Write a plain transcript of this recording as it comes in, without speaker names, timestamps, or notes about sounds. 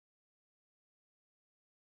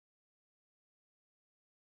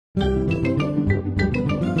Peppa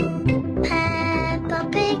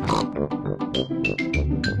Pig.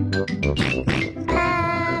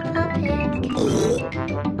 Peppa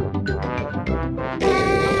Pig.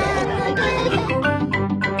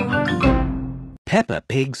 Peppa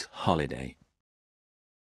Pig's holiday.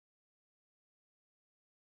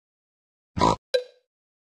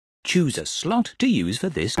 Choose a slot to use for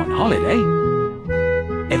this on holiday.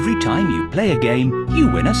 Every time you play a game,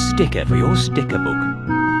 you win a sticker for your sticker book.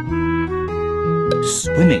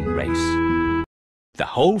 Swimming race. The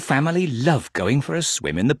whole family love going for a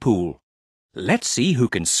swim in the pool. Let's see who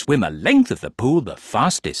can swim a length of the pool the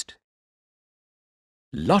fastest.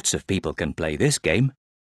 Lots of people can play this game.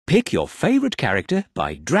 Pick your favourite character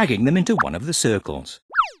by dragging them into one of the circles.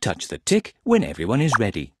 Touch the tick when everyone is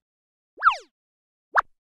ready.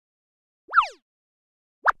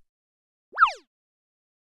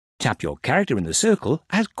 Tap your character in the circle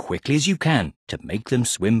as quickly as you can to make them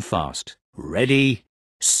swim fast. Ready,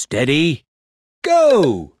 steady,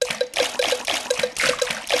 go!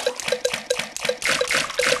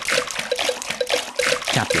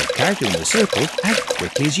 Tap your character in the circle as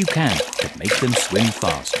quickly as you can to make them swim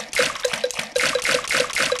fast.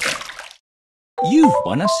 You've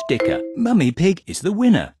won a sticker. Mummy Pig is the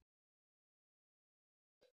winner.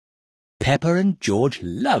 Peppa and George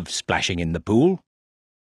love splashing in the pool.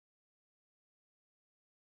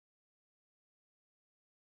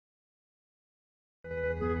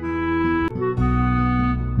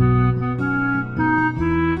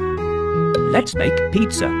 Let's make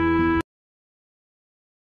pizza.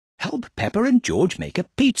 Help Peppa and George make a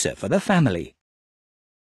pizza for the family.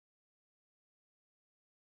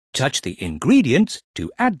 Touch the ingredients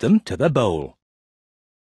to add them to the bowl.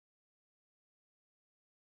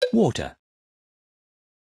 Water.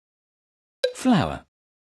 Flour.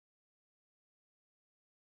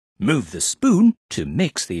 Move the spoon to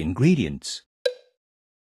mix the ingredients.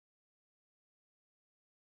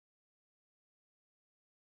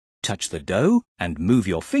 Touch the dough and move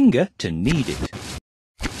your finger to knead it.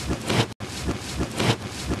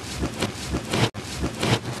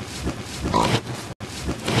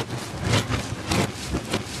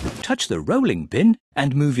 Touch the rolling pin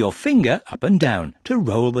and move your finger up and down to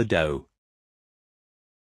roll the dough.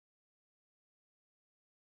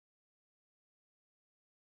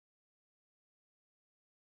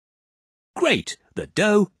 Great! The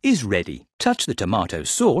dough is ready. Touch the tomato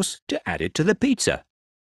sauce to add it to the pizza.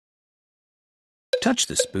 Touch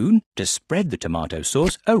the spoon to spread the tomato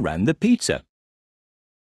sauce around the pizza.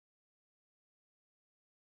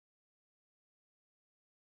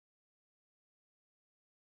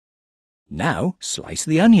 Now slice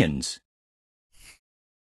the onions.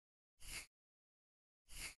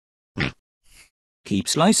 Keep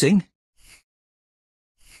slicing.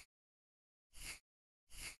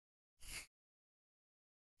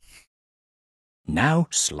 Now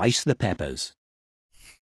slice the peppers.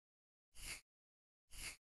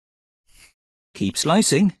 Keep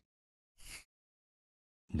slicing.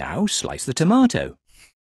 Now slice the tomato.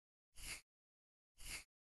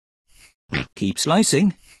 Keep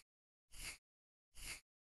slicing.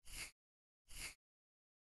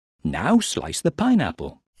 Now slice the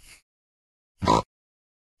pineapple.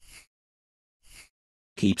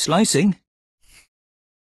 Keep slicing.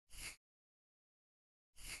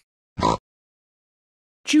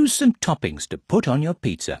 Choose some toppings to put on your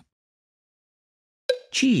pizza.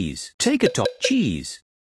 Cheese. Take a top cheese.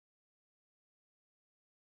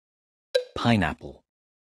 Pineapple.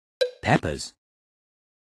 Peppers.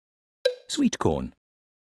 Sweet corn.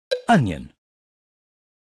 Onion.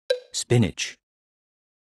 Spinach.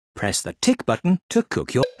 Press the tick button to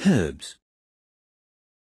cook your herbs.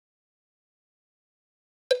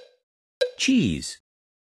 Cheese.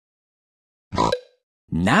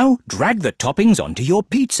 Now drag the toppings onto your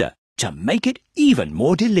pizza to make it even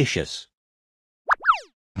more delicious.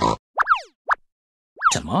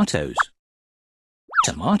 Tomatoes.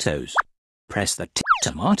 Tomatoes. Press the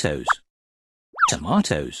tomatoes.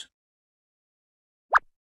 Tomatoes.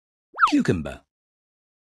 Cucumber.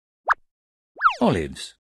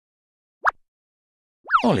 Olives.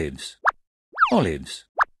 Olives. Olives.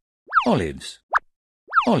 Olives.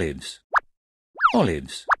 Olives.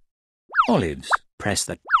 Olives. Olives. Press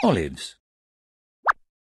the olives.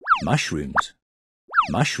 Mushrooms.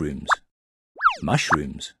 Mushrooms.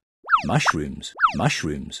 Mushrooms. Mushrooms.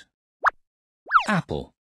 Mushrooms.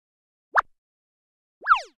 Apple.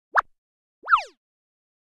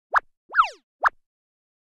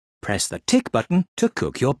 Press the tick button to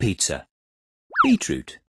cook your pizza.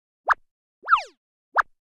 Beetroot.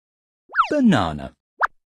 Banana.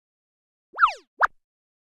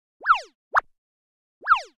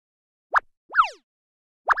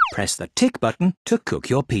 Press the tick button to cook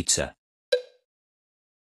your pizza.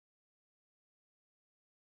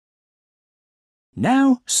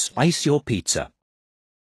 Now slice your pizza.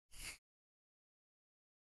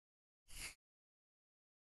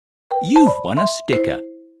 You've won a sticker.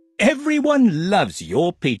 Everyone loves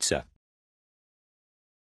your pizza.